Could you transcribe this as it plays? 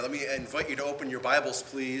Let me invite you to open your Bibles,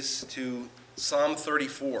 please, to Psalm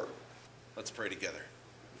 34. Let's pray together.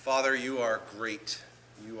 Father, you are great.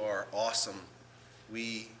 You are awesome.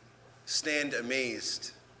 We stand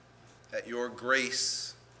amazed at your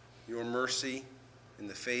grace, your mercy in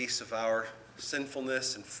the face of our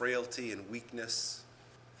sinfulness and frailty and weakness.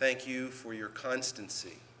 Thank you for your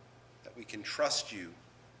constancy, that we can trust you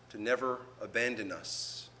to never abandon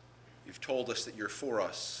us. You've told us that you're for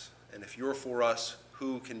us, and if you're for us,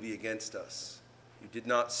 who can be against us? You did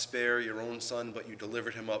not spare your own son, but you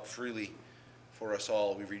delivered him up freely for us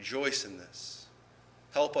all. We rejoice in this.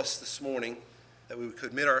 Help us this morning that we would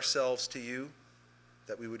commit ourselves to you,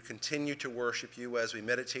 that we would continue to worship you as we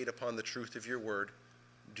meditate upon the truth of your word.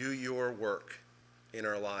 Do your work in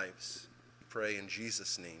our lives. We pray in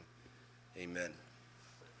Jesus' name. Amen.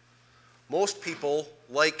 Most people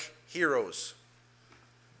like heroes.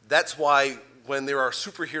 That's why when there are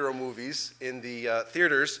superhero movies in the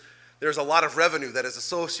theaters, there's a lot of revenue that is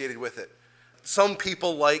associated with it. Some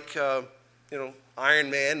people like,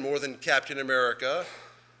 Iron Man more than Captain America.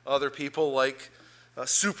 Other people like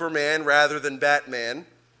Superman rather than Batman.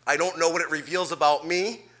 I don't know what it reveals about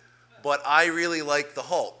me, but I really like the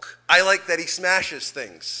Hulk. I like that he smashes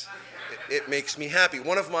things. It makes me happy.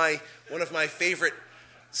 One of my favorite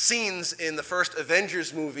scenes in the first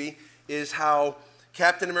Avengers movie is how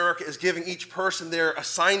Captain America is giving each person their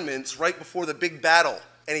assignments right before the big battle.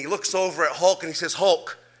 And he looks over at Hulk and he says,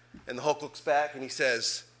 "Hulk." And the Hulk looks back and he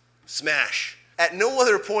says, "Smash." At no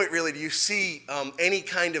other point, really, do you see any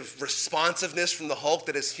kind of responsiveness from the Hulk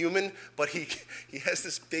that is human, but he has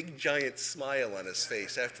this big, giant smile on his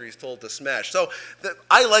face after he's told to smash. So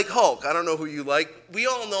I like Hulk. I don't know who you like. We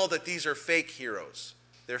all know that these are fake heroes.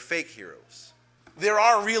 They're fake heroes. There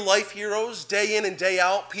are real-life heroes, day in and day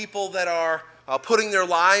out, people that are putting their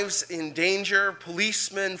lives in danger,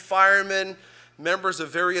 policemen, firemen, members of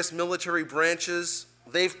various military branches.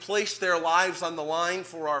 They've placed their lives on the line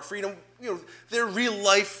for our freedom. They're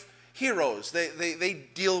real-life heroes. They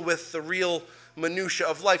deal with the real minutia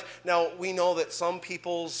of life. Now, we know that some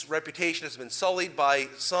people's reputation has been sullied by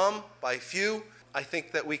few. I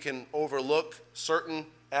think that we can overlook certain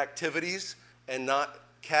activities and not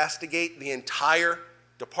castigate the entire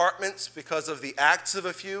departments because of the acts of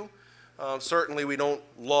a few. Certainly, we don't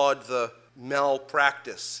laud the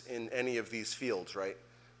malpractice in any of these fields, right?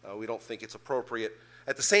 We don't think it's appropriate.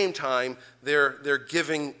 At the same time, they're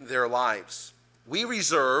giving their lives. We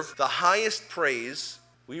reserve the highest praise.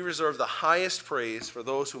 We reserve the highest praise for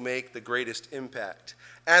those who make the greatest impact.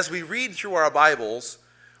 As we read through our Bibles,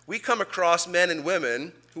 we come across men and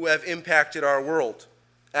women who have impacted our world.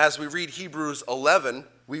 As we read Hebrews 11,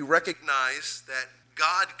 we recognize that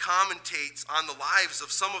God commentates on the lives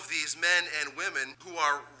of some of these men and women who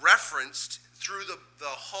are referenced through the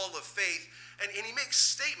hall of faith. And he makes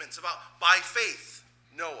statements about, by faith,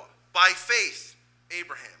 Noah. By faith,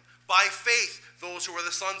 Abraham. By faith, those who were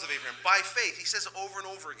the sons of Abraham. By faith. He says it over and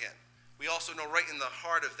over again. We also know right in the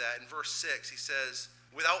heart of that, in verse 6, he says,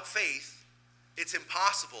 without faith, it's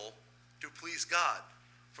impossible to please God.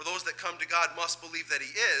 For those that come to God must believe that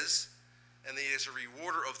he is, and that he is a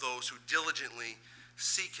rewarder of those who diligently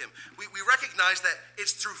seek him. We recognize that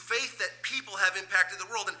it's through faith that people have impacted the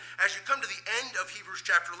world. And as you come to the end of Hebrews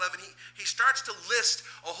chapter 11, he starts to list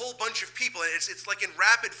a whole bunch of people. And it's like in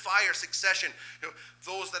rapid fire succession.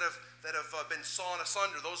 Those that have been sawn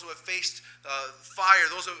asunder, those who have faced fire,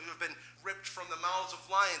 those who have been ripped from the mouths of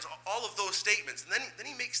lions, all of those statements. And then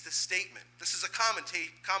he makes this statement. This is a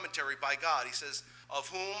commentary by God. He says, of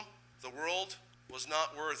whom the world was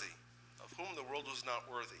not worthy. Of whom the world was not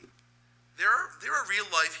worthy. There are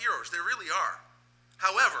real-life heroes. There really are.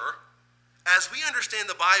 However, as we understand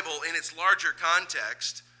the Bible in its larger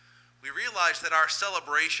context, we realize that our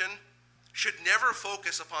celebration should never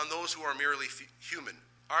focus upon those who are merely human.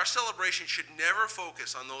 Our celebration should never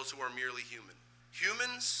focus on those who are merely human.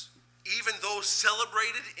 Humans, even those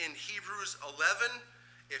celebrated in Hebrews 11,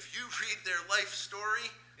 if you read their life story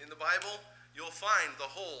in the Bible, you'll find the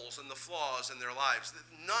holes and the flaws in their lives.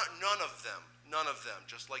 None of them,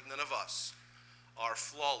 just like none of us, are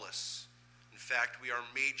flawless. In fact, we are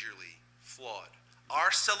majorly flawed. Our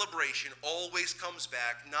celebration always comes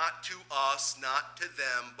back not to us, not to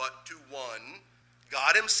them, but to one,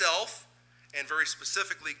 God himself, and very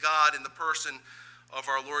specifically God in the person of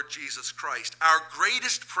our Lord Jesus Christ. Our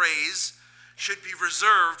greatest praise should be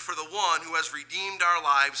reserved for the one who has redeemed our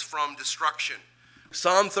lives from destruction.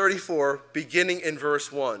 Psalm 34, beginning in verse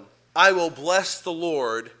 1. I will bless the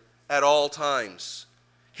Lord at all times.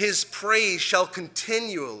 His praise shall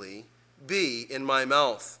continually be in my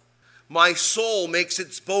mouth. My soul makes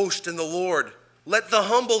its boast in the Lord. Let the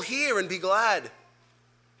humble hear and be glad.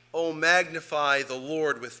 O magnify the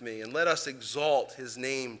Lord with me, and let us exalt his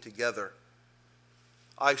name together.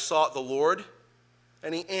 I sought the Lord,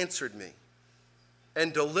 and he answered me,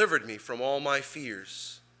 and delivered me from all my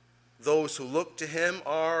fears. Those who look to him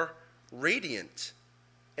are radiant,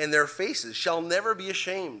 and their faces shall never be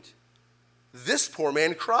ashamed. This poor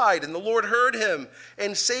man cried, and the Lord heard him,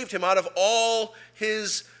 and saved him out of all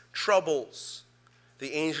his troubles.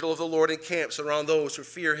 The angel of the Lord encamps around those who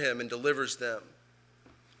fear him and delivers them.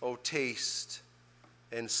 O taste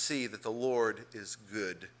and see that the Lord is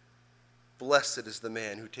good. Blessed is the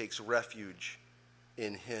man who takes refuge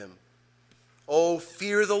in him. O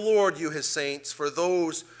fear the Lord, you his saints, for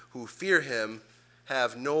those who fear him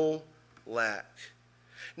have no lack.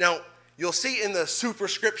 Now, you'll see in the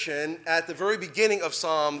superscription at the very beginning of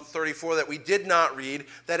Psalm 34 that we did not read,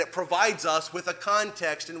 that it provides us with a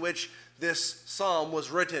context in which this psalm was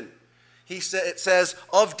written. It says,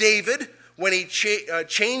 of David, when he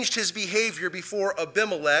changed his behavior before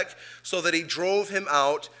Abimelech, so that he drove him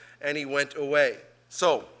out and he went away.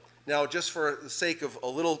 So, now just for the sake of a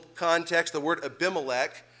little context, the word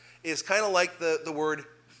Abimelech is kind of like the word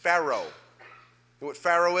Pharaoh. You know what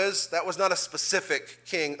Pharaoh is? That was not a specific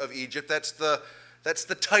king of Egypt. That's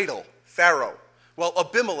the title, Pharaoh. Well,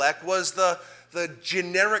 Abimelech was the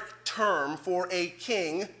generic term for a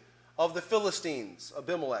king of the Philistines,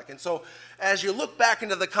 Abimelech. And so as you look back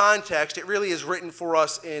into the context, it really is written for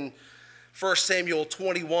us in 1 Samuel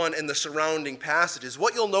 21 and the surrounding passages.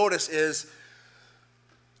 What you'll notice is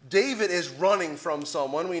David is running from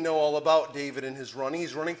someone. We know all about David and his running.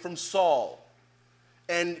 He's running from Saul.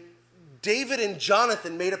 And David and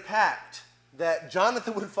Jonathan made a pact that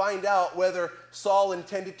Jonathan would find out whether Saul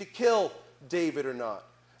intended to kill David or not.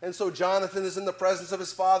 And so Jonathan is in the presence of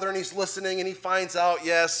his father, and he's listening, and he finds out,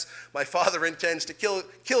 yes, my father intends to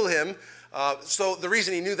kill him. So the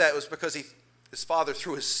reason he knew that was because his father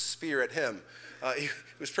threw his spear at him. He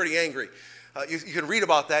was pretty angry. You can read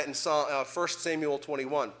about that in 1 Samuel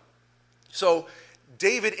 21. So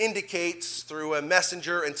David indicates through a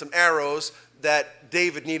messenger and some arrows that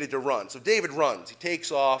David needed to run. So David runs. He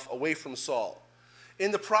takes off away from Saul.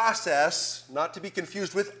 In the process, not to be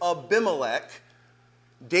confused with Abimelech,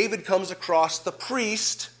 David comes across the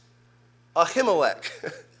priest Ahimelech.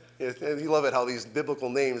 You love it how these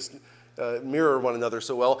biblical names mirror one another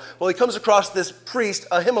so well. Well, he comes across this priest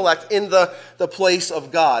Ahimelech in the place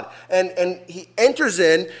of God. And he enters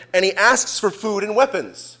in and he asks for food and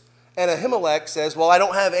weapons. And Ahimelech says, well, I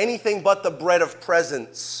don't have anything but the bread of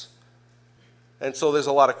presence. And so there's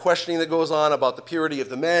a lot of questioning that goes on about the purity of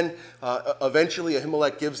the men. Eventually,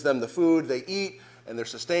 Ahimelech gives them the food, they eat, and they're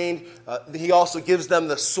sustained. He also gives them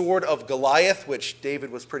the sword of Goliath, which David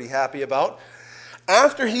was pretty happy about.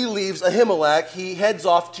 After he leaves Ahimelech, he heads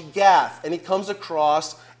off to Gath, and he comes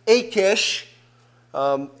across Achish,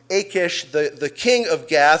 the king of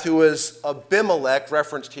Gath, who is Abimelech,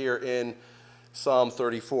 referenced here in Psalm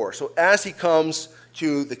 34. So as he comes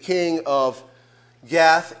to the king of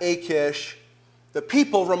Gath, Achish, the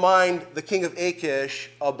people remind the king of Achish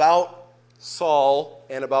about Saul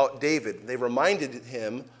and about David. They reminded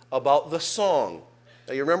him about the song.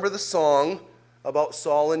 Now you remember the song about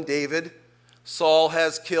Saul and David? Saul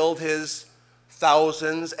has killed his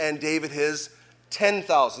thousands and David his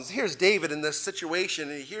 10,000s. Here's David in this situation,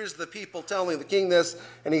 and he hears the people telling the king this,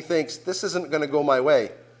 and he thinks, this isn't going to go my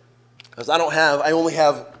way. Because I've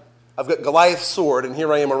got Goliath's sword, and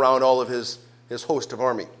here I am around all of his host of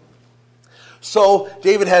army. So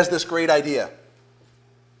David has this great idea.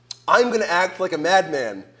 I'm going to act like a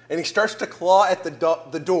madman. And he starts to claw at the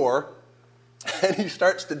door, and he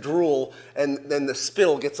starts to drool, and then the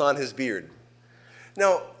spittle gets on his beard.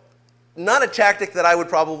 Now, not a tactic that I would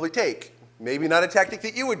probably take. Maybe not a tactic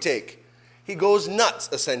that you would take. He goes nuts,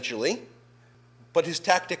 essentially, but his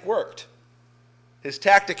tactic worked. His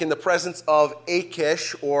tactic in the presence of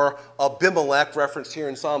Achish, or Abimelech, referenced here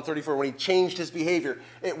in Psalm 34, when he changed his behavior,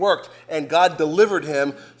 it worked, and God delivered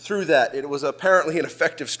him through that. It was apparently an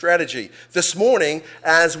effective strategy. This morning,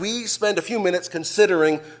 as we spend a few minutes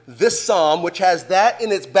considering this psalm, which has that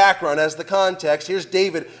in its background as the context, here's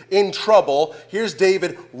David in trouble, here's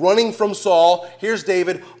David running from Saul, here's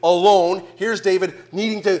David alone, here's David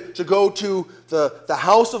needing to go to the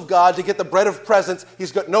house of God to get the bread of presence.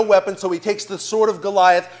 He's got no weapon, so he takes the sword of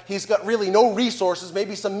Goliath. He's got really no resources,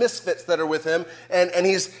 maybe some misfits that are with him, and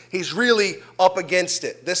he's really up against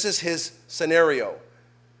it. This is his scenario.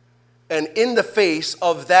 And in the face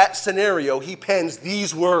of that scenario, he pens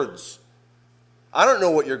these words. I don't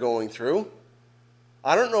know what you're going through.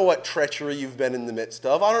 I don't know what treachery you've been in the midst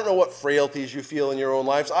of. I don't know what frailties you feel in your own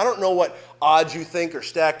lives. I don't know what odds you think are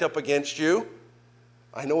stacked up against you.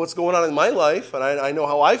 I know what's going on in my life, and I know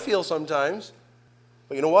how I feel sometimes.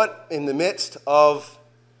 But you know what? In the midst of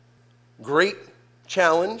great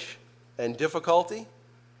challenge and difficulty,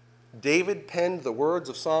 David penned the words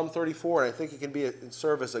of Psalm 34, and I think it can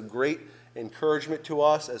serve as a great encouragement to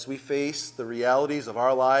us as we face the realities of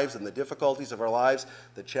our lives and the difficulties of our lives,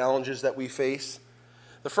 the challenges that we face.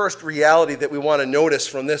 The first reality that we want to notice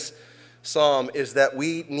from this psalm is that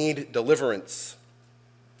we need deliverance.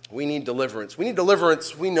 We need deliverance. We need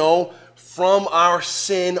deliverance, we know, from our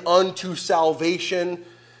sin unto salvation.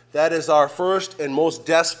 That is our first and most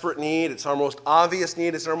desperate need. It's our most obvious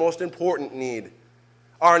need. It's our most important need.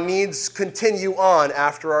 Our needs continue on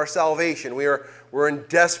after our salvation. We're in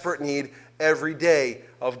desperate need every day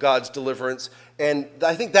of God's deliverance. And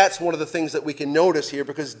I think that's one of the things that we can notice here,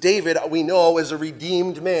 because David, we know, is a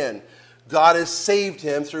redeemed man. God has saved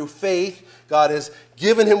him through faith. God has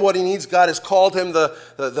given him what he needs. God has called him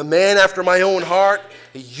the man after my own heart.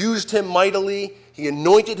 He used him mightily. He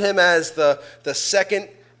anointed him as the second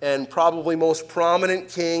and probably most prominent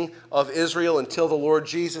king of Israel until the Lord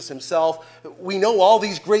Jesus himself. We know all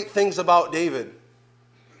these great things about David.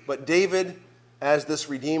 But David, as this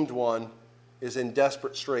redeemed one, is in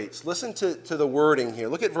desperate straits. Listen to the wording here.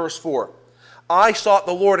 Look at verse 4. I sought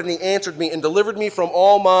the Lord, and he answered me and delivered me from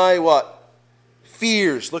all my what?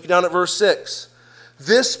 Fears. Look down at verse 6.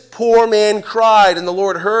 This poor man cried, and the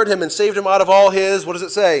Lord heard him and saved him out of all his, what does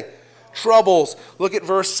it say? Troubles. Look at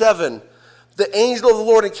verse 7. The angel of the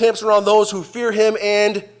Lord encamps around those who fear him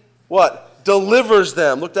and what? Delivers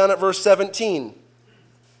them. Look down at verse 17.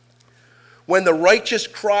 When the righteous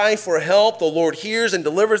cry for help, the Lord hears and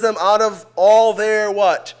delivers them out of all their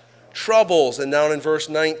what? Troubles. And down in verse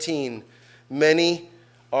 19. Many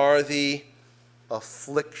are the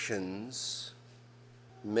afflictions.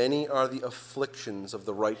 Many are the afflictions of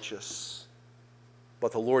the righteous,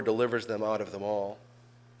 but the Lord delivers them out of them all.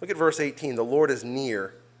 Look at verse 18. The Lord is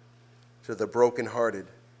near to the brokenhearted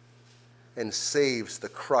and saves the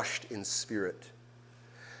crushed in spirit.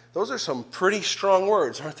 Those are some pretty strong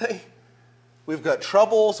words, aren't they? We've got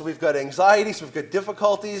troubles, we've got anxieties, we've got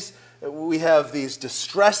difficulties, we have these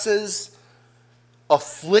distresses,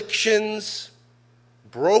 afflictions,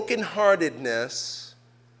 brokenheartedness,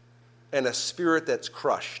 and a spirit that's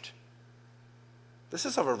crushed. This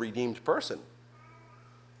is of a redeemed person.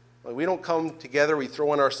 We don't come together, we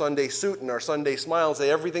throw on our Sunday suit and our Sunday smile and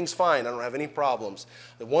say, everything's fine, I don't have any problems.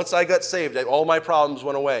 And once I got saved, all my problems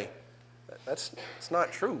went away. That's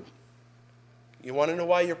not true. You want to know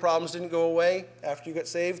why your problems didn't go away after you got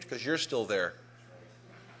saved? Because you're still there.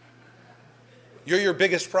 You're your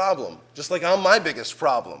biggest problem, just like I'm my biggest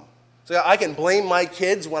problem. So I can blame my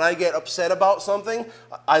kids when I get upset about something.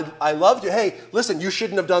 I love you. Hey, listen, you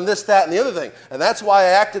shouldn't have done this, that, and the other thing. And that's why I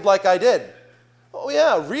acted like I did. Oh,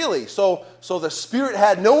 yeah, really? So the Spirit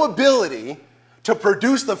had no ability to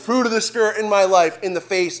produce the fruit of the Spirit in my life in the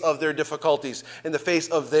face of their difficulties, in the face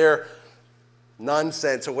of their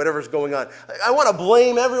nonsense or whatever's going on. I want to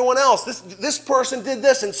blame everyone else. This person did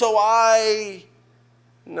this, and so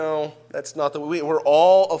No, that's not the way. We're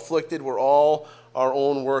all afflicted. We're all our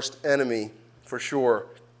own worst enemy, for sure.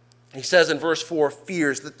 He says in verse 4,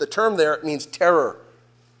 fears. The term there means terror.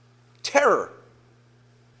 Terror.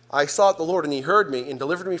 I sought the Lord, and he heard me and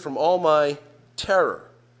delivered me from all my terror.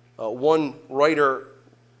 One writer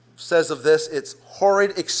says of this, it's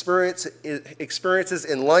horrid experiences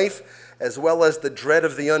in life as well as the dread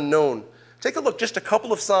of the unknown. Take a look just a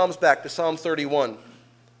couple of Psalms back to Psalm 31.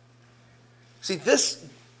 See, this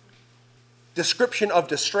description of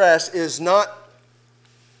distress is not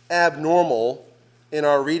abnormal in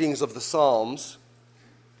our readings of the Psalms.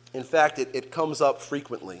 In fact, it comes up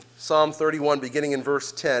frequently. Psalm 31, beginning in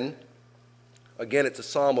verse 10. Again, it's a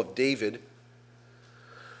psalm of David.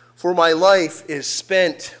 For my life is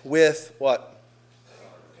spent with what?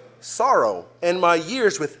 Sorrow. And my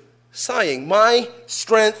years with sighing. My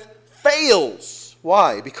strength fails.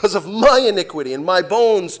 Why? Because of my iniquity, and my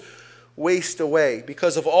bones waste away.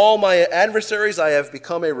 Because of all my adversaries, I have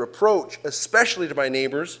become a reproach, especially to my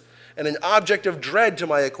neighbors, and an object of dread to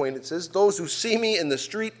my acquaintances. Those who see me in the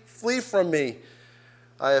street flee from me.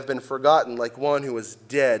 I have been forgotten like one who is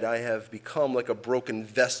dead. I have become like a broken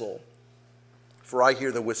vessel. For I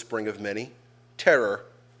hear the whispering of many, terror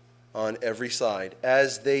on every side,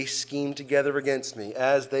 as they scheme together against me,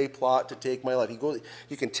 as they plot to take my life.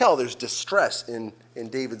 You can tell there's distress in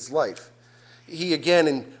David's life. He again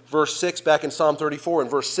in verse 6, back in Psalm 34, in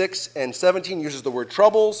verse 6 and 17, uses the word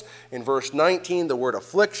troubles. In verse 19, the word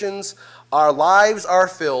afflictions. Our lives are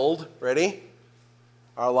filled, ready?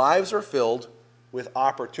 Our lives are filled with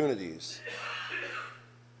opportunities.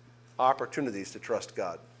 Opportunities to trust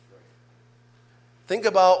God. Think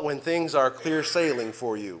about when things are clear sailing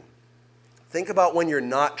for you. Think about when you're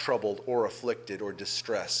not troubled or afflicted or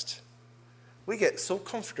distressed. We get so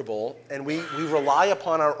comfortable and we rely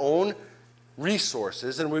upon our own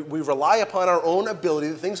resources and we rely upon our own ability,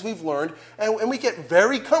 the things we've learned, and we get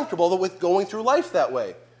very comfortable with going through life that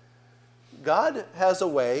way. God has a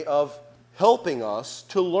way of helping us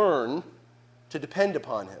to learn to depend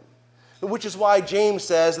upon him. Which is why James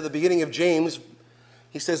says at the beginning of James,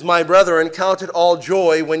 he says, "My brethren, count it all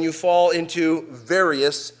joy when you fall into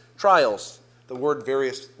various trials." The word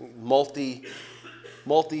various,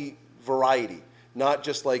 multi-variety. Not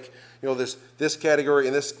just like, this category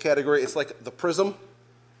and this category. It's like the prism.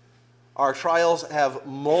 Our trials have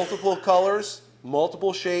multiple colors,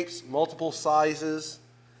 multiple shapes, multiple sizes,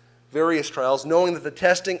 various trials, knowing that the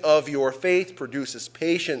testing of your faith produces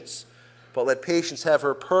patience. But let patience have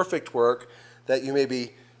her perfect work, that you may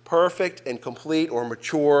be perfect and complete or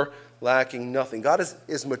mature, lacking nothing. God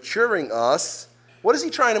is maturing us. What is he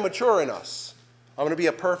trying to mature in us? I'm going to be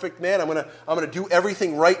a perfect man. I'm going to do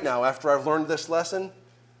everything right now after I've learned this lesson.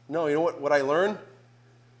 No, you know what I learned?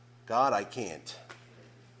 God, I can't.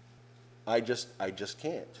 I just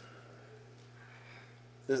can't.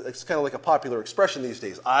 It's kind of like a popular expression these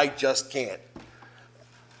days. I just can't.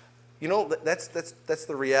 That's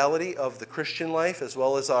the reality of the Christian life as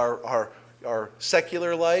well as our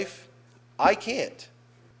secular life. I can't.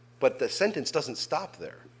 But the sentence doesn't stop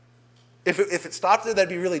there. If it stopped there, that'd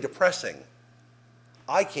be really depressing.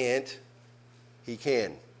 I can't. He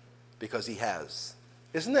can, because he has.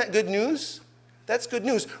 Isn't that good news? That's good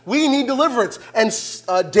news. We need deliverance. And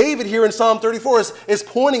David here in Psalm 34 is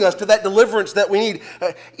pointing us to that deliverance that we need.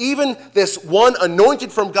 Even this one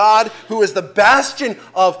anointed from God who is the bastion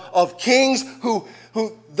of kings, who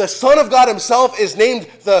the Son of God himself is named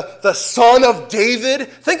the Son of David.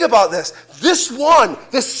 Think about this. This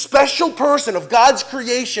special person of God's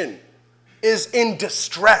creation is in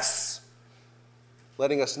distress,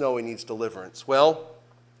 letting us know he needs deliverance. Well,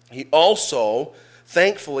 he also,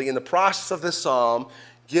 thankfully, in the process of this psalm,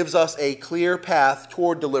 gives us a clear path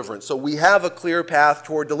toward deliverance. So we have a clear path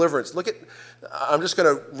toward deliverance. I'm just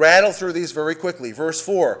going to rattle through these very quickly. Verse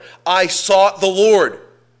 4, I sought the Lord.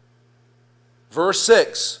 Verse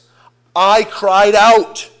 6, I cried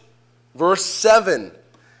out. Verse 7,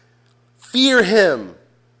 fear him.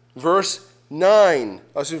 Verse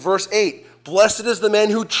 8, blessed is the man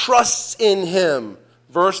who trusts in him.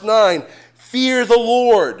 Verse 9, fear the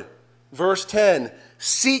Lord. Verse 10,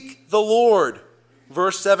 seek the Lord.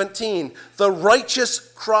 Verse 17, the righteous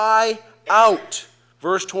cry out.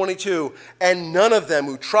 Verse 22, and none of them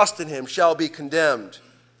who trust in him shall be condemned.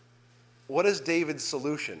 What is David's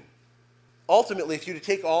solution? Ultimately, if you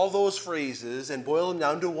take all those phrases and boil them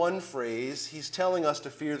down to one phrase, he's telling us to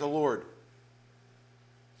fear the Lord.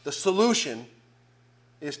 The solution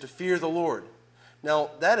is to fear the Lord. Now,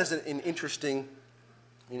 that is an interesting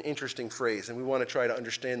phrase, and we want to try to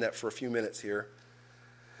understand that for a few minutes here.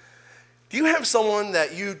 Do you have someone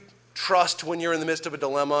that you trust when you're in the midst of a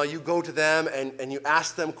dilemma? You go to them and you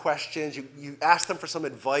ask them questions, you ask them for some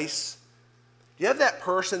advice. Do you have that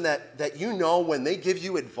person that you know when they give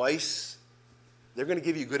you advice, they're going to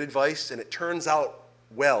give you good advice, and it turns out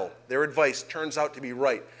well. Their advice turns out to be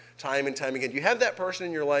right time and time again. Do you have that person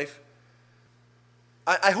in your life?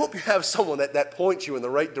 I hope you have someone that points you in the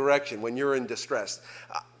right direction when you're in distress.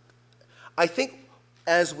 I think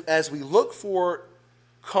as we look for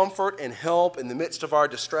comfort and help in the midst of our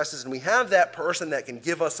distresses, and we have that person that can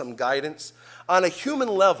give us some guidance, on a human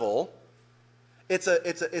level, it's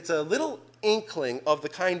a little inkling of the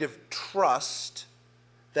kind of trust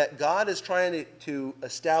that God is trying to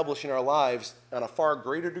establish in our lives on a far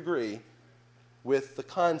greater degree with the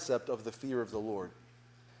concept of the fear of the Lord.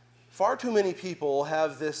 Far too many people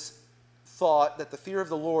have this thought that the fear of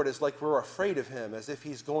the Lord is like we're afraid of him, as if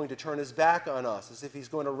he's going to turn his back on us, as if he's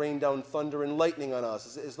going to rain down thunder and lightning on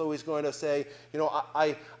us, as though he's going to say,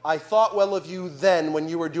 I thought well of you then when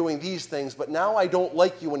you were doing these things, but now I don't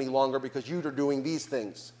like you any longer because you are doing these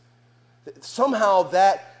things. Somehow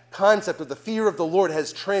that concept of the fear of the Lord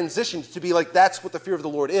has transitioned to be like that's what the fear of the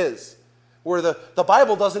Lord is, where the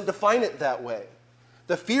Bible doesn't define it that way.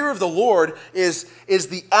 The fear of the Lord is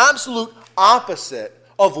the absolute opposite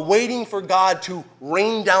of waiting for God to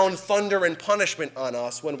rain down thunder and punishment on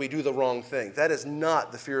us when we do the wrong thing. That is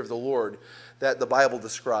not the fear of the Lord that the Bible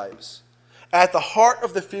describes. At the heart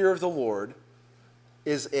of the fear of the Lord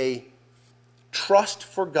is a trust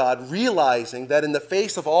for God, realizing that in the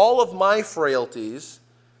face of all of my frailties,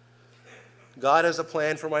 God has a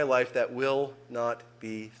plan for my life that will not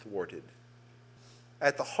be thwarted.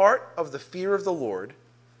 At the heart of the fear of the Lord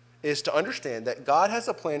is to understand that God has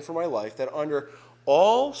a plan for my life that under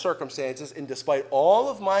all circumstances and despite all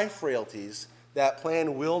of my frailties, that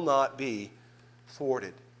plan will not be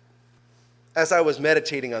thwarted. As I was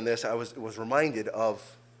meditating on this, I was reminded of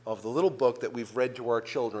the little book that we've read to our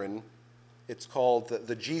children. It's called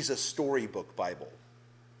the Jesus Storybook Bible.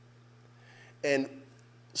 And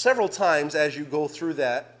several times as you go through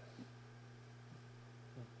that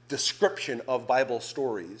description of Bible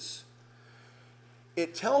stories,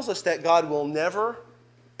 it tells us that God will never,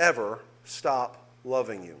 ever stop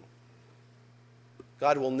loving you.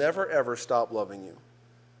 God will never, ever stop loving you.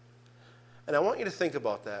 And I want you to think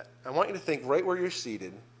about that. I want you to think right where you're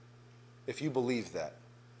seated, if you believe that.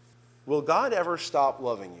 Will God ever stop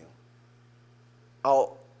loving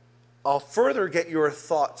you? I'll further get your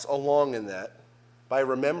thoughts along in that by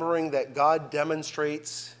remembering that God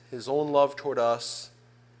demonstrates his own love toward us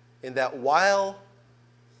in that while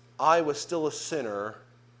I was still a sinner,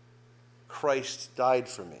 Christ died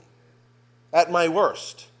for me. At my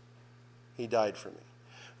worst, he died for me.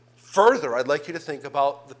 Further, I'd like you to think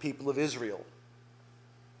about the people of Israel.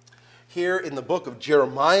 Here in the book of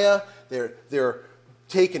Jeremiah, they're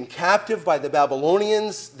taken captive by the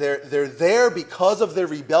Babylonians. They're there because of their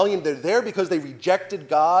rebellion. They're there because they rejected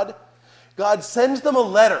God. God sends them a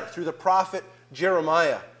letter through the prophet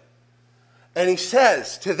Jeremiah. And he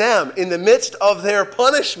says to them, in the midst of their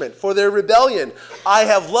punishment for their rebellion, I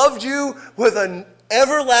have loved you with an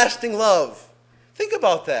everlasting love. Think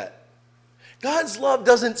about that. God's love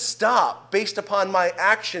doesn't stop based upon my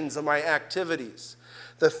actions and my activities.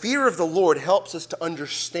 The fear of the Lord helps us to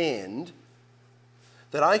understand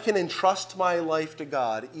that I can entrust my life to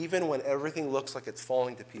God even when everything looks like it's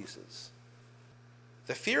falling to pieces.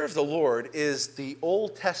 The fear of the Lord is the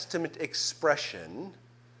Old Testament expression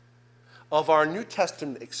of our New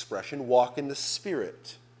Testament expression, walk in the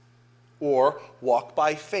Spirit, or walk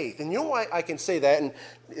by faith. And you know why I can say that? And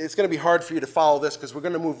it's going to be hard for you to follow this because we're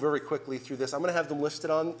going to move very quickly through this. I'm going to have them listed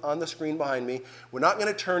on the screen behind me. We're not going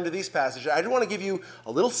to turn to these passages. I just want to give you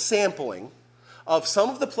a little sampling of some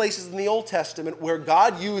of the places in the Old Testament where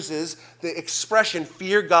God uses the expression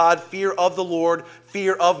fear God, fear of the Lord,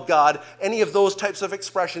 fear of God, any of those types of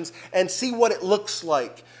expressions, and see what it looks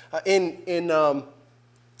like. In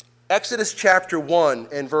Exodus chapter 1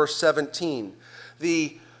 and verse 17,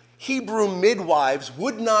 the Hebrew midwives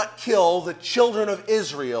would not kill the children of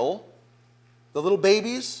Israel, the little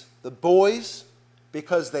babies, the boys,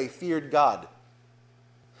 because they feared God.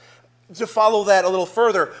 To follow that a little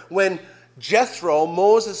further, when Jethro,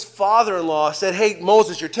 Moses' father-in-law, said, hey,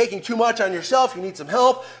 Moses, you're taking too much on yourself. You need some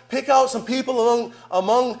help. Pick out some people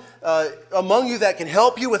among you that can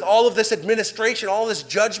help you with all of this administration, all this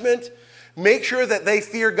judgment. Make sure that they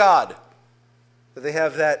fear God, that they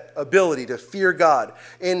have that ability to fear God.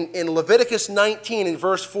 In Leviticus 19, in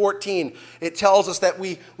verse 14, it tells us that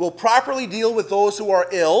we will properly deal with those who are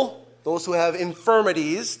ill, those who have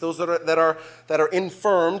infirmities, those that are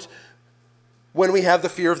infirmed, when we have the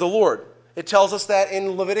fear of the Lord. It tells us that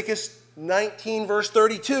in Leviticus 19, verse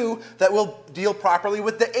 32, that we'll deal properly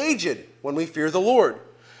with the aged when we fear the Lord.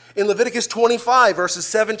 In Leviticus 25, verses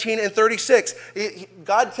 17 and 36,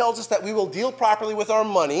 God tells us that we will deal properly with our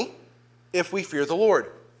money if we fear the Lord. A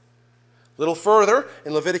little further,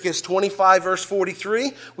 in Leviticus 25, verse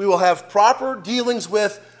 43, we will have proper dealings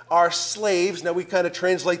with our slaves. Now we kind of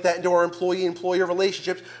translate that into our employee-employer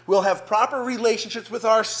relationships. We'll have proper relationships with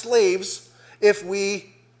our slaves if we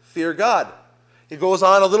fear God. It goes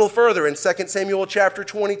on a little further in 2 Samuel chapter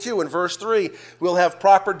 22 and verse 3. We'll have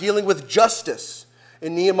proper dealing with justice.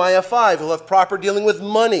 In Nehemiah 5, we'll have proper dealing with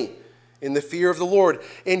money in the fear of the Lord.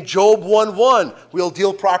 In Job 1:1, we'll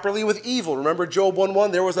deal properly with evil. Remember Job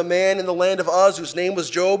 1:1? There was a man in the land of Uz whose name was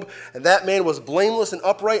Job, and that man was blameless and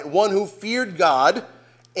upright, and one who feared God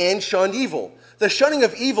and shunned evil. The shunning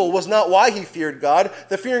of evil was not why he feared God.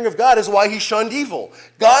 The fearing of God is why he shunned evil.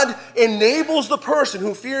 God enables the person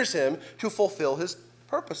who fears him to fulfill his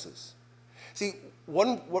purposes. See,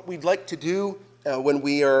 what we'd like to do when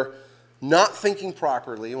we are not thinking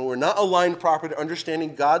properly, when we're not aligned properly to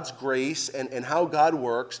understanding God's grace and how God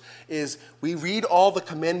works, is we read all the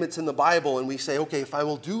commandments in the Bible and we say, okay, if I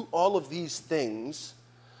will do all of these things,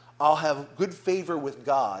 I'll have good favor with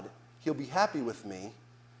God. He'll be happy with me.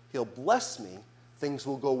 He'll bless me. Things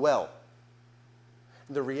will go well.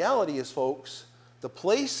 And the reality is, folks, the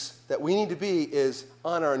place that we need to be is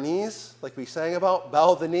on our knees, like we sang about,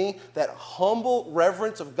 bow the knee, that humble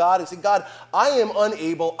reverence of God and say, God, I am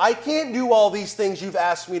unable. I can't do all these things you've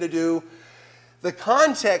asked me to do. The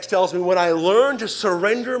context tells me when I learn to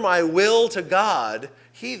surrender my will to God,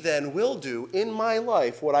 he then will do in my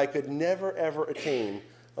life what I could never, ever attain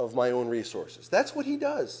of my own resources. That's what he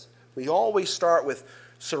does. We always start with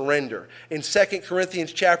surrender. In 2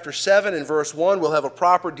 Corinthians chapter 7 and verse 1, we'll have a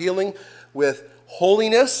proper dealing with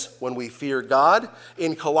holiness when we fear God.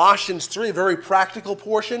 In Colossians 3, a very practical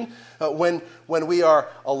portion, when we are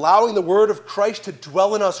allowing the word of Christ to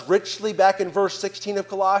dwell in us richly, back in verse 16 of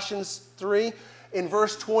Colossians 3. In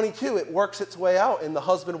verse 22, it works its way out in the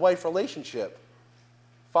husband-wife relationship.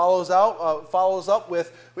 Follows up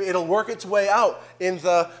with, it'll work its way out in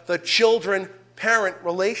the children-parent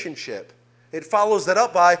relationship. It follows that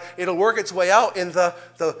up by, it'll work its way out in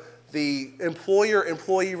the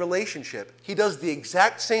employer-employee relationship. He does the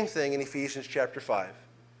exact same thing in Ephesians chapter 5.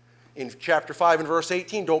 In chapter 5 and verse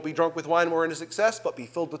 18, don't be drunk with wine wherein is excess, but be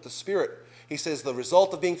filled with the Spirit. He says the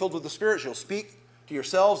result of being filled with the Spirit is you'll speak to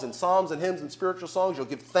yourselves in psalms and hymns and spiritual songs. You'll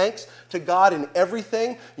give thanks to God in everything,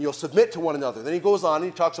 and you'll submit to one another. Then he goes on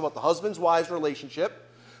and he talks about the husbands-wives relationship.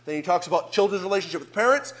 Then he talks about children's relationship with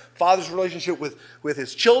parents, father's relationship with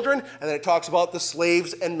his children, and then it talks about the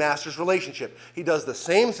slaves and masters relationship. He does the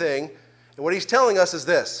same thing, and what he's telling us is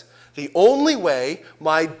this: the only way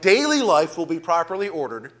my daily life will be properly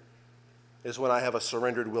ordered is when I have a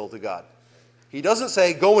surrendered will to God. He doesn't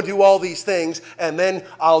say, go and do all these things, and then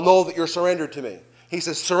I'll know that you're surrendered to me. He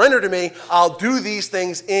says, surrender to me, I'll do these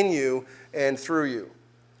things in you and through you.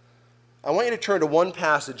 I want you to turn to one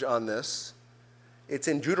passage on this. It's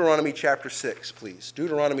in Deuteronomy chapter 6, please.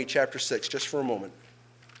 Deuteronomy chapter 6, just for a moment.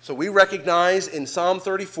 So we recognize in Psalm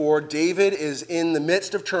 34, David is in the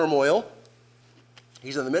midst of turmoil.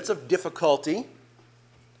 He's in the midst of difficulty.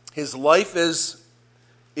 His life is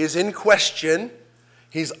in question.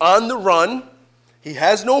 He's on the run. He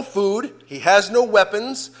has no food. He has no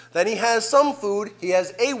weapons. Then he has some food. He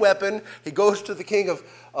has a weapon. He goes to the king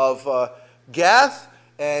of Gath,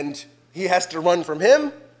 and he has to run from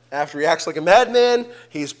him. After he acts like a madman,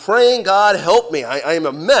 he's praying, God, help me. I am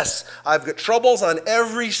a mess. I've got troubles on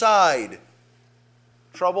every side.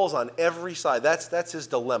 Troubles on every side. That's his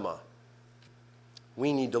dilemma.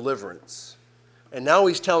 We need deliverance. And now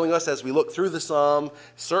he's telling us, as we look through the psalm,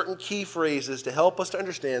 certain key phrases to help us to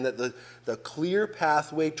understand that the clear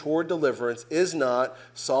pathway toward deliverance is not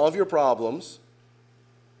solve your problems.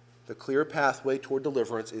 The clear pathway toward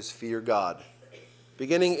deliverance is fear God.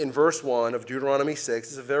 Beginning in verse 1 of Deuteronomy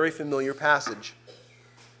 6 is a very familiar passage.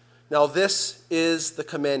 Now this is the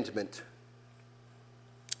commandment,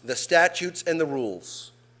 the statutes and the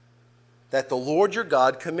rules that the Lord your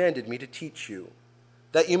God commanded me to teach you,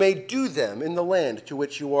 that you may do them in the land to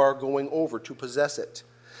which you are going over to possess it,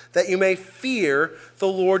 that you may fear the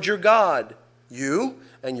Lord your God, you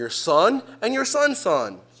and your son and your son's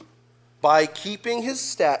son, by keeping his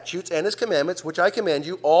statutes and his commandments, which I command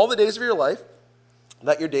you all the days of your life,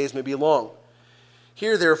 that your days may be long.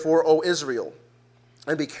 Hear therefore, O Israel,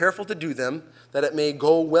 and be careful to do them, that it may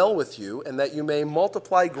go well with you, and that you may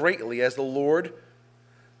multiply greatly, as the Lord,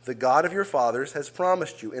 the God of your fathers, has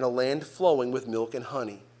promised you, in a land flowing with milk and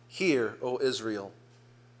honey. Hear, O Israel,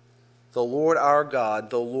 the Lord our God,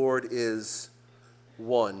 the Lord is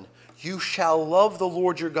one. You shall love the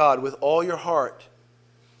Lord your God with all your heart,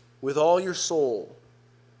 with all your soul,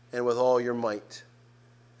 and with all your might.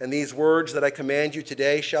 And these words that I command you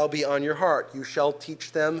today shall be on your heart. You shall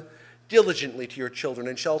teach them diligently to your children,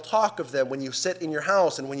 and shall talk of them when you sit in your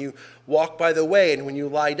house, and when you walk by the way, and when you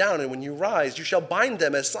lie down, and when you rise. You shall bind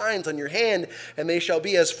them as signs on your hand, and they shall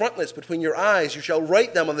be as frontlets between your eyes. You shall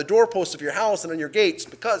write them on the doorposts of your house and on your gates,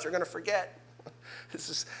 because you're going to forget.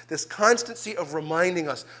 This constancy of reminding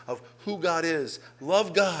us of who God is.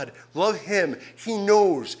 Love God. Love him. He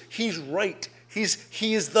knows. He's right. He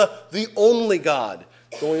is the only God.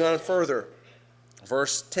 Going on further,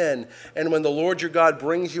 verse 10, and when the Lord your God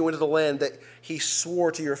brings you into the land that he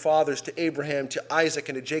swore to your fathers, to Abraham, to Isaac,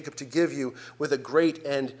 and to Jacob, to give you with great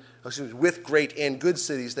and good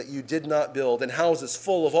cities that you did not build, and houses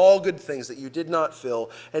full of all good things that you did not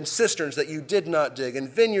fill, and cisterns that you did not dig, and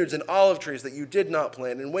vineyards and olive trees that you did not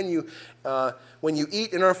plant, and when you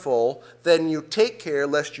eat and are full, then you take care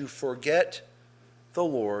lest you forget the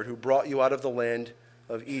Lord who brought you out of the land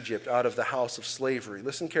of Egypt, out of the house of slavery.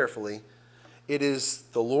 Listen carefully. It is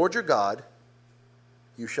the Lord your God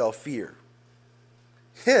you shall fear.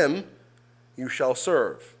 Him you shall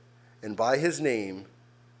serve, and by his name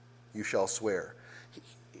you shall swear.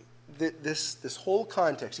 This whole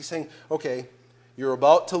context, he's saying, okay, you're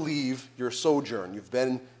about to leave your sojourn. You've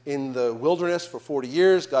been in the wilderness for 40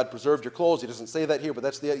 years. God preserved your clothes. He doesn't say that here,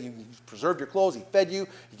 but you preserved your clothes. He fed you.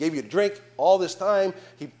 He gave you to drink all this time.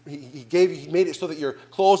 He made it so that your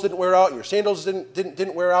clothes didn't wear out and your sandals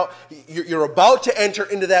didn't wear out. You're about to enter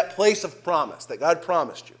into that place of promise that God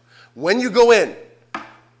promised you. When you go in,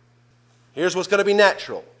 here's what's going to be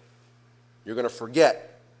natural. You're going to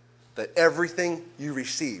forget. that everything you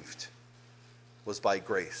received was by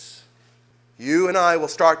grace. You and I will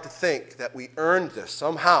start to think that we earned this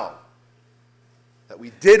somehow, that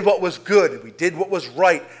we did what was good, we did what was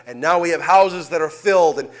right, and now we have houses that are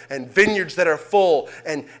filled, and vineyards that are full,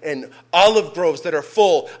 and olive groves that are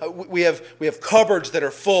full. We have cupboards that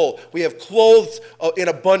are full. We have clothes in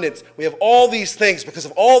abundance. We have all these things because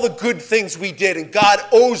of all the good things we did, and God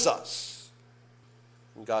owes us.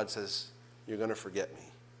 And God says, you're going to forget me.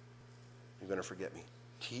 You're going to forget me.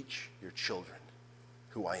 Teach your children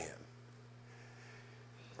who I am.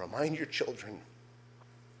 Remind your children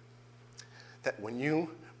that when you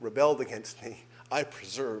rebelled against me, I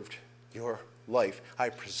preserved your life. I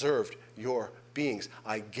preserved your beings.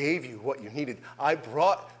 I gave you what you needed. I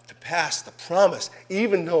brought to pass the promise,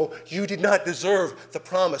 even though you did not deserve the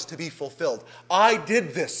promise to be fulfilled. I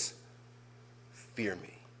did this. Fear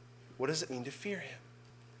me. What does it mean to fear him?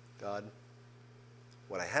 God,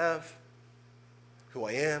 what I have, who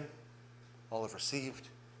I am, all I've received,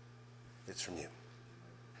 it's from you.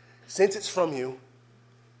 Since it's from you,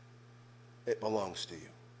 it belongs to you.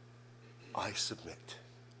 I submit.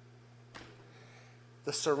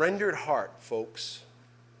 The surrendered heart, folks,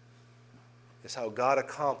 is how God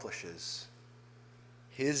accomplishes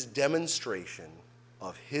his demonstration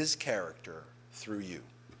of his character through you.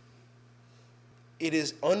 It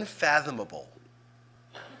is unfathomable.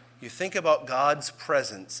 You think about God's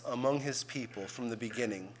presence among his people from the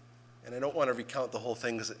beginning, and I don't want to recount the whole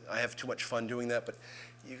thing because I have too much fun doing that, but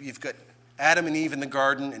you've got Adam and Eve in the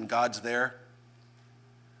garden, and God's there.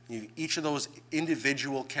 Each of those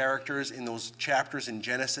individual characters in those chapters in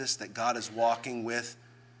Genesis that God is walking with,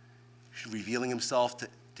 revealing himself to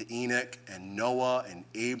Enoch and Noah and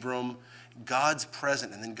Abram. God's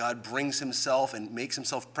present, and then God brings himself and makes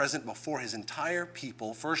himself present before his entire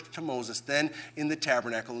people, first to Moses, then in the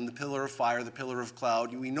tabernacle, in the pillar of fire, the pillar of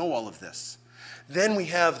cloud. We know all of this. Then we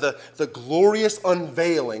have the glorious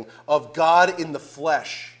unveiling of God in the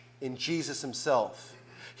flesh, in Jesus himself.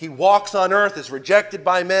 He walks on earth, is rejected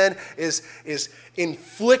by men, is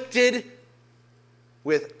inflicted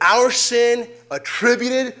with our sin,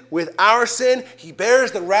 attributed with our sin. He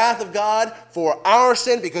bears the wrath of God for our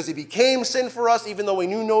sin because he became sin for us, even though we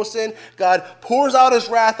knew no sin. God pours out his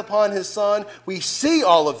wrath upon his Son. We see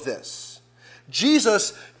all of this.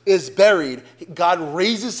 Jesus is buried. God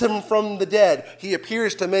raises him from the dead. He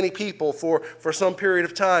appears to many people for some period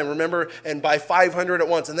of time, remember, and by 500 at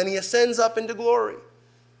once. And then he ascends up into glory.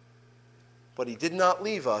 But he did not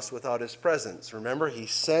leave us without his presence. Remember, he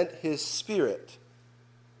sent his Spirit.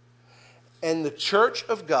 And the church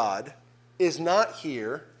of God is not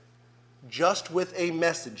here just with a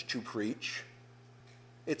message to preach.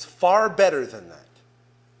 It's far better than that.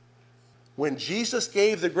 When Jesus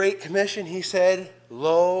gave the Great Commission, he said,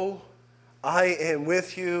 "Lo, I am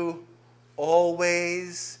with you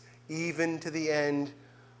always, even to the end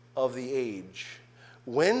of the age."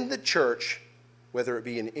 When the church, whether it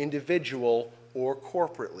be an individual or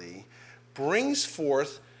corporately, brings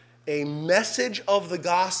forth a message of the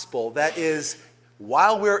gospel that is,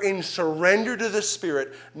 while we're in surrender to the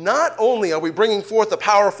Spirit, not only are we bringing forth a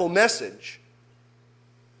powerful message,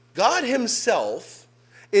 God himself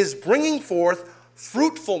is bringing forth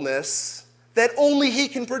fruitfulness that only he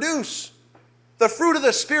can produce. The fruit of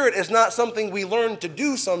the Spirit is not something we learn to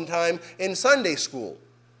do sometime in Sunday school.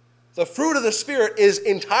 The fruit of the Spirit is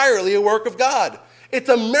entirely a work of God. It's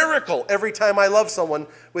a miracle every time I love someone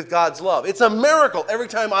with God's love. It's a miracle every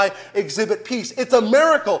time I exhibit peace. It's a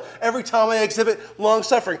miracle every time I exhibit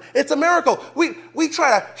long-suffering. It's a miracle. We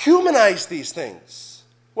try to humanize these things.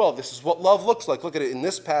 Well, this is what love looks like. Look at it in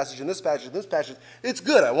this passage, in this passage, in this passage. It's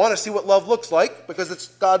good. I want to see what love looks like because it's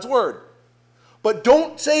God's word. But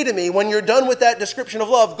don't say to me, when you're done with that description of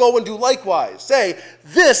love, go and do likewise. Say,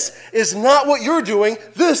 this is not what you're doing.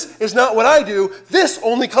 This is not what I do. This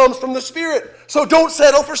only comes from the Spirit. So don't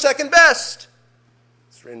settle for second best.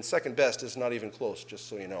 And second best is not even close, just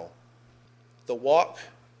so you know. The walk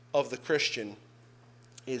of the Christian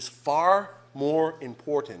is far more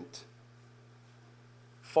important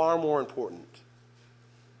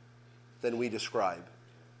than we describe.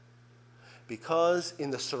 Because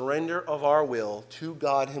in the surrender of our will to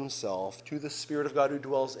God himself, to the Spirit of God who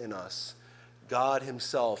dwells in us, God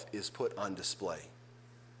himself is put on display.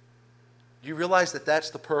 Do you realize that that's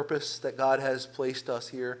the purpose that God has placed us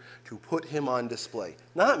here? To put him on display.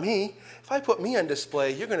 Not me. If I put me on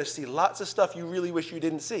display, you're going to see lots of stuff you really wish you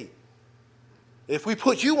didn't see. If we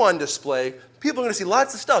put you on display, people are going to see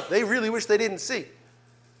lots of stuff they really wish they didn't see.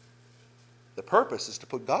 The purpose is to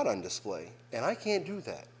put God on display, and I can't do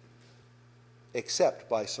that. except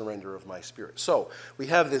by surrender of my spirit. So we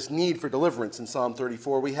have this need for deliverance in Psalm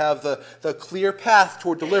 34. We have the clear path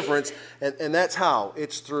toward deliverance, and that's how.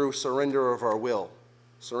 It's through surrender of our will.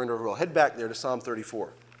 Surrender of our will. Head back there to Psalm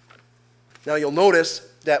 34. Now you'll notice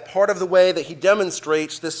that part of the way that he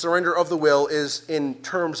demonstrates this surrender of the will is in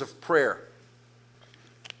terms of prayer.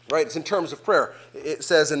 Right? It's in terms of prayer. It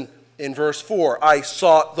says in verse 4, I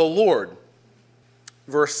sought the Lord.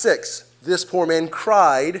 Verse 6, this poor man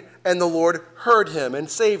cried, and the Lord heard him and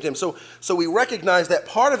saved him. So we recognize that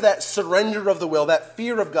part of that surrender of the will, that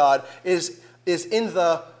fear of God, is in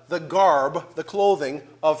the garb, the clothing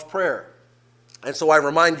of prayer. And so I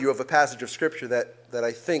remind you of a passage of Scripture that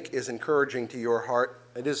I think is encouraging to your heart.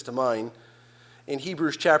 It is to mine. In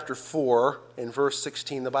Hebrews chapter 4, in verse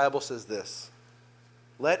 16, the Bible says this,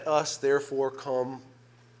 let us therefore come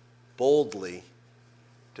boldly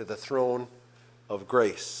to the throne of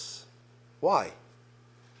grace. Why?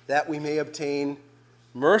 That we may obtain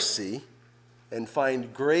mercy and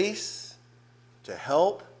find grace to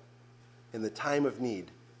help in the time of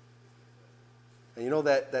need. And you know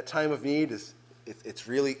that time of need it's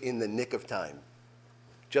really in the nick of time,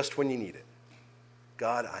 just when you need it.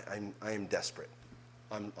 God, I am desperate.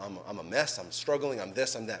 I'm a mess. I'm struggling. I'm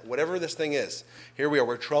this. I'm that. Whatever this thing is, here we are.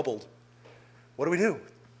 We're troubled. What do?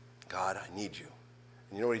 God, I need you.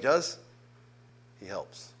 And you know what he does? He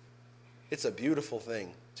helps. It's a beautiful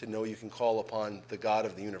thing to know you can call upon the God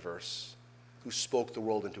of the universe who spoke the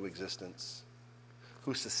world into existence,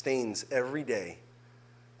 who sustains every day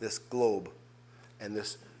this globe and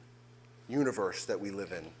this universe that we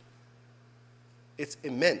live in. It's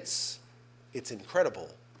immense. It's incredible.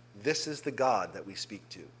 This is the God that we speak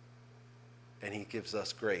to. And he gives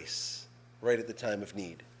us grace right at the time of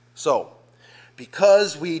need. So,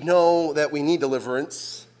 because we know that we need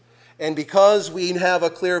deliverance, and because we have a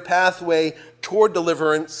clear pathway toward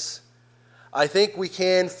deliverance, I think we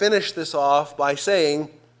can finish this off by saying,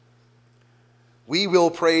 we will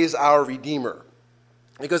praise our Redeemer.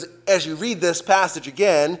 Because as you read this passage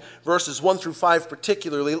again, verses 1 through 5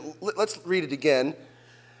 particularly, let's read it again.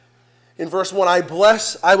 In verse 1,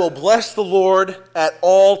 I will bless the Lord at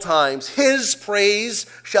all times. His praise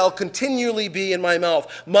shall continually be in my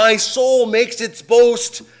mouth. My soul makes its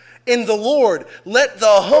boast in the Lord. Let the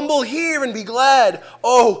humble hear and be glad.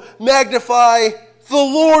 Oh, magnify the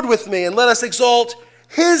Lord with me, and let us exalt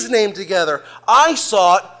his name together. I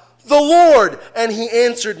sought the Lord, and he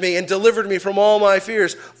answered me and delivered me from all my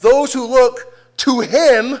fears. Those who look to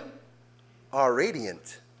him are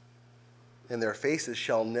radiant, and their faces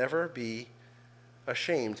shall never be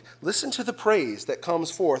ashamed. Listen to the praise that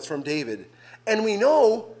comes forth from David. And we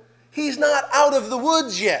know he's not out of the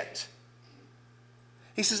woods yet.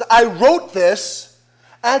 He says, I wrote this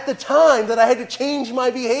at the time that I had to change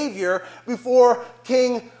my behavior before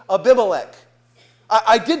King Abimelech.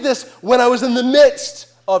 I did this when I was in the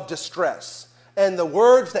midst of distress. And the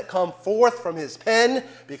words that come forth from his pen,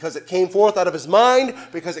 because it came forth out of his mind,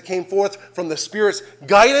 because it came forth from the Spirit's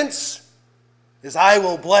guidance, is I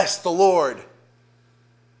will bless the Lord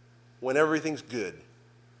when everything's good.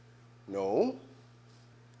 No,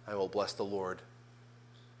 I will bless the Lord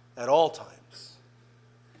at all times.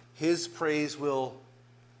 His praise will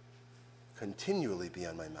continually be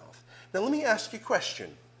on my mouth. Now let me ask you a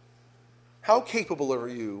question. How capable are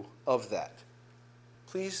you of that?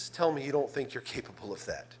 Please tell me you don't think you're capable of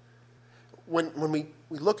that. When we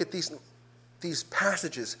look at these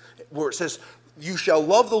passages where it says, you shall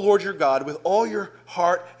love the Lord your God with all your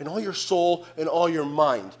heart and all your soul and all your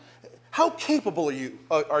mind. How capable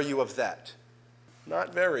are you of that?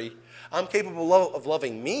 Not very. I'm capable of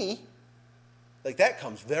loving me. Like that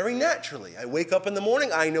comes very naturally. I wake up in the morning,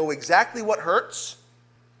 I know exactly what hurts.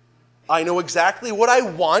 I know exactly what I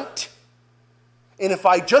want. And if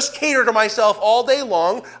I just cater to myself all day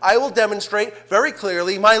long, I will demonstrate very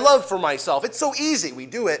clearly my love for myself. It's so easy. We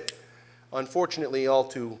do it, unfortunately, all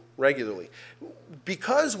too regularly.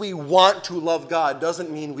 Because we want to love God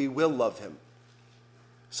doesn't mean we will love him.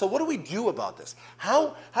 So what do we do about this?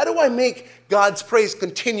 How do I make God's praise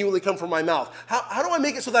continually come from my mouth? How do I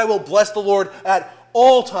make it so that I will bless the Lord at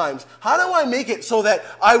all times? How do I make it so that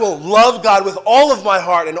I will love God with all of my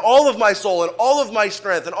heart and all of my soul and all of my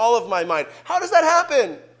strength and all of my mind? How does that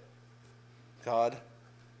happen? God,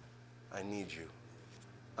 I need you.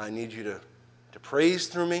 I need you to praise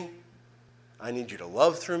through me. I need you to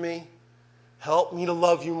love through me. Help me to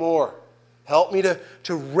love you more. Help me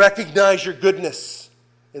to recognize your goodness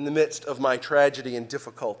in the midst of my tragedy and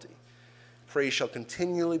difficulty. Praise shall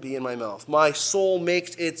continually be in my mouth. My soul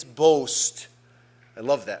makes its boast. I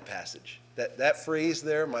love that passage. That phrase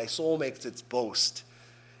there, my soul makes its boast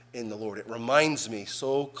in the Lord. It reminds me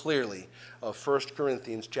so clearly of 1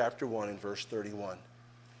 Corinthians chapter 1 and verse 31.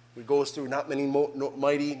 It goes through not many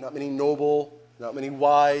mighty, not many noble, not many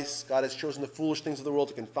wise. God has chosen the foolish things of the world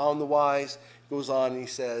to confound the wise. He goes on and he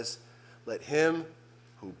says, let him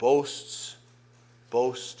who boasts,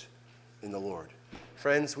 boast in the Lord.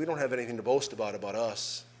 Friends, we don't have anything to boast about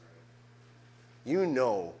us. You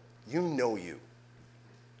know you.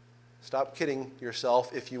 Stop kidding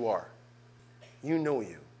yourself if you are. You know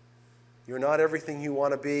you. You're not everything you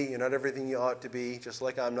want to be. You're not everything you ought to be, just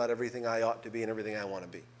like I'm not everything I ought to be and everything I want to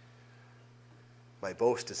be. My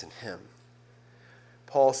boast is in him.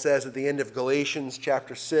 Paul says at the end of Galatians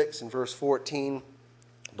chapter 6 and verse 14,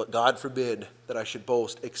 but God forbid that I should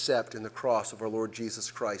boast except in the cross of our Lord Jesus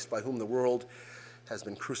Christ, by whom the world has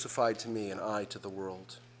been crucified to me and I to the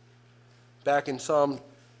world. Back in Psalm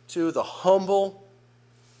 2, the humble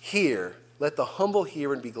hear. Let the humble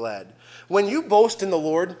hear and be glad. When you boast in the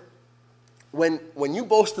Lord, when you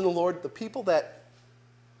boast in the Lord, the people that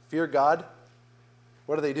fear God,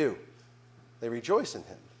 what do? They rejoice in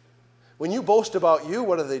him. When you boast about you,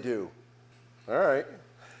 what do? All right.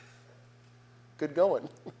 Good going.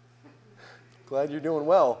 Glad you're doing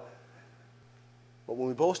well. But when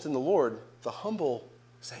we boast in the Lord, the humble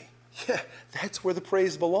say, yeah, that's where the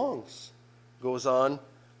praise belongs. Goes on,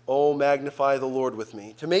 oh, magnify the Lord with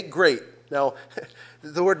me. To make great. Now,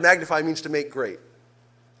 the word magnify means to make great.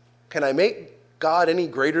 Can I make God any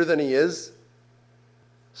greater than he is?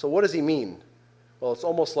 So what does he mean? Well, it's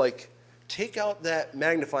almost like take out that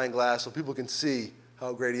magnifying glass so people can see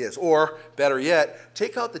how great he is. Or, better yet,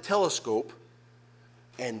 take out the telescope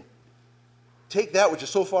and take that which is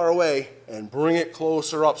so far away and bring it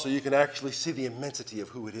closer up so you can actually see the immensity of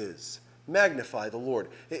who it is. Magnify the Lord.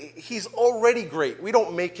 He's already great. We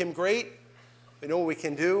don't make him great. You know what we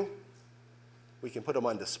can do? We can put him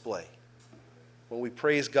on display. When we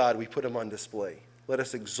praise God, we put him on display. Let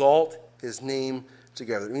us exalt his name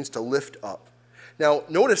together. It means to lift up. Now,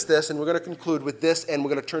 notice this, and we're going to conclude with this, and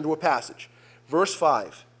we're going to turn to a passage. Verse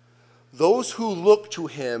 5. Those who look to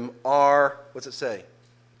him are, what's it say?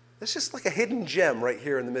 It's just like a hidden gem right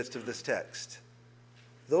here in the midst of this text.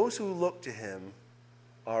 Those who look to him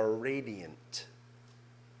are radiant.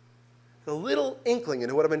 The little inkling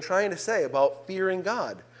into what I've been trying to say about fearing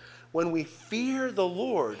God. When we fear the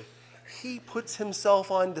Lord, he puts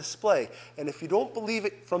himself on display. And if you don't believe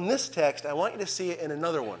it from this text, I want you to see it in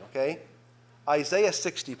another one, okay? Isaiah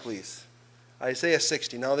 60, please. Isaiah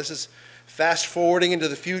 60. Now, this is fast forwarding into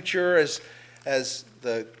the future as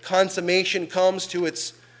the consummation comes to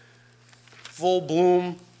its full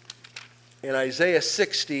bloom. In Isaiah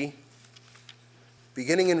 60,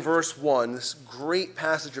 beginning in verse 1, this great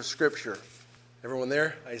passage of Scripture. Everyone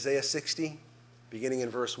there? Isaiah 60, beginning in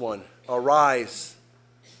verse 1. Arise,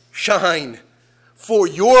 shine, for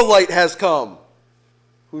your light has come.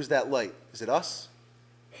 Who's that light? Is it us?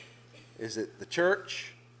 Is it the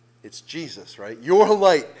church? It's Jesus, right? Your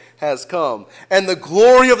light has come, and the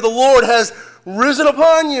glory of the Lord has risen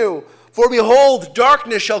upon you. For behold,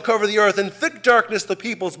 darkness shall cover the earth, and thick darkness the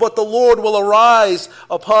peoples, but the Lord will arise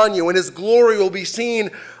upon you, and his glory will be seen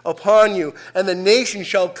upon you. And the nations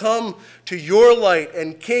shall come to your light,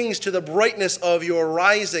 and kings to the brightness of your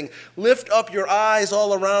rising. Lift up your eyes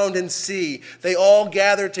all around and see. They all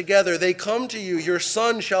gather together. They come to you. Your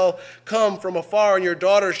son shall come from afar, and your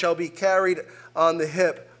daughter shall be carried on the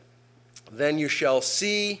hip. Then you shall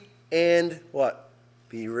see and what?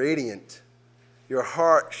 Be radiant. Your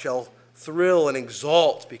heart shall thrill and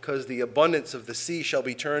exalt, because the abundance of the sea shall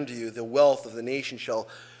be turned to you. The wealth of the nation shall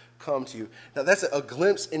come to you. Now that's a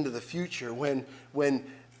glimpse into the future when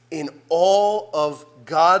in all of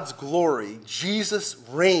God's glory, Jesus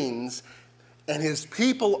reigns and his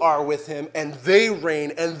people are with him, and they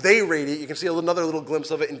reign and they radiate. You can see another little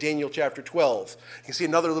glimpse of it in Daniel chapter 12. You can see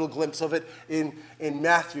another little glimpse of it in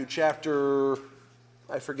Matthew chapter,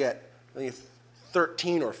 I forget, I think it's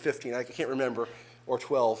 13 or 15, I can't remember, or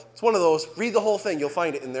 12. It's one of those. Read the whole thing. You'll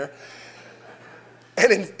find it in there.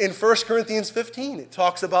 And in 1 Corinthians 15, it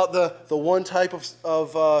talks about the one type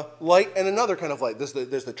of light and another kind of light. There's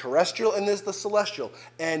the terrestrial and there's the celestial.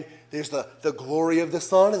 And there's the glory of the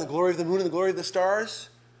sun and the glory of the moon and the glory of the stars.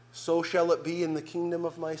 So shall it be in the kingdom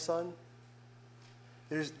of my Son.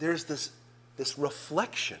 There's this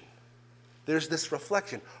reflection. There's this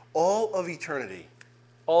reflection. All of eternity,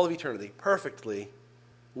 perfectly,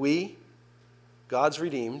 we, God's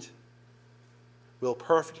redeemed, will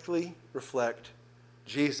perfectly reflect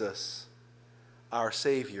Jesus, our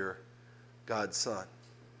Savior, God's Son.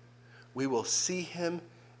 We will see him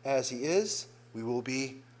as he is. We will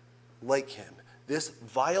be like him. This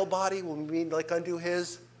vile body will be like unto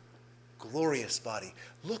his glorious body.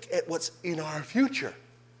 Look at what's in our future.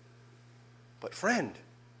 But friend,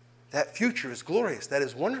 that future is glorious. That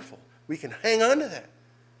is wonderful. We can hang on to that.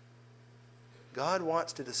 God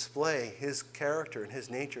wants to display his character and his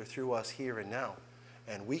nature through us here and now.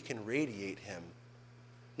 And we can radiate him.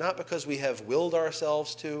 Not because we have willed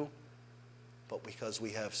ourselves to, but because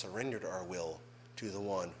we have surrendered our will to the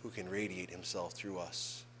one who can radiate himself through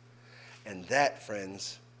us. And that,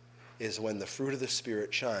 friends, is when the fruit of the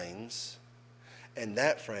Spirit shines. And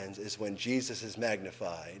that, friends, is when Jesus is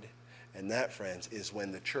magnified. And that, friends, is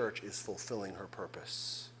when the church is fulfilling her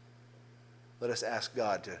purpose. Let us ask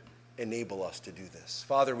God to enable us to do this.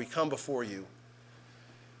 Father, we come before you.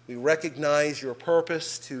 We recognize your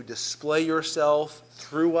purpose to display yourself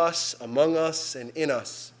through us, among us, and in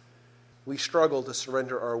us. We struggle to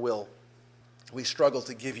surrender our will. We struggle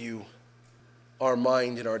to give you our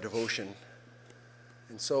mind and our devotion.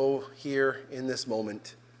 And so here in this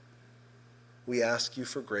moment, we ask you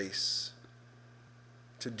for grace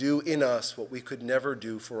to do in us what we could never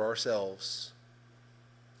do for ourselves,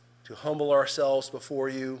 to humble ourselves before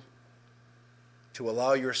you, to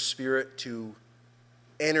allow your Spirit to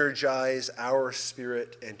energize our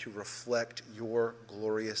spirit and to reflect your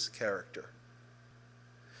glorious character.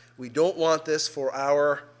 We don't want this for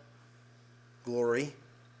our glory.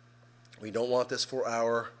 We don't want this for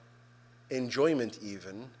our enjoyment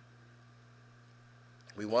even.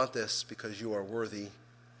 We want this because you are worthy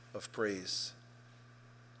of praise.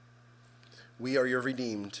 We are your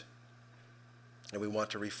redeemed, and we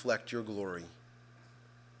want to reflect your glory.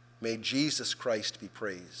 May Jesus Christ be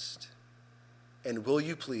praised. And will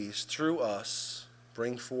you please, through us,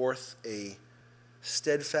 bring forth a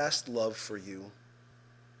steadfast love for you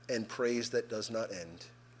and praise that does not end.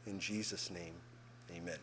 In Jesus' name, amen.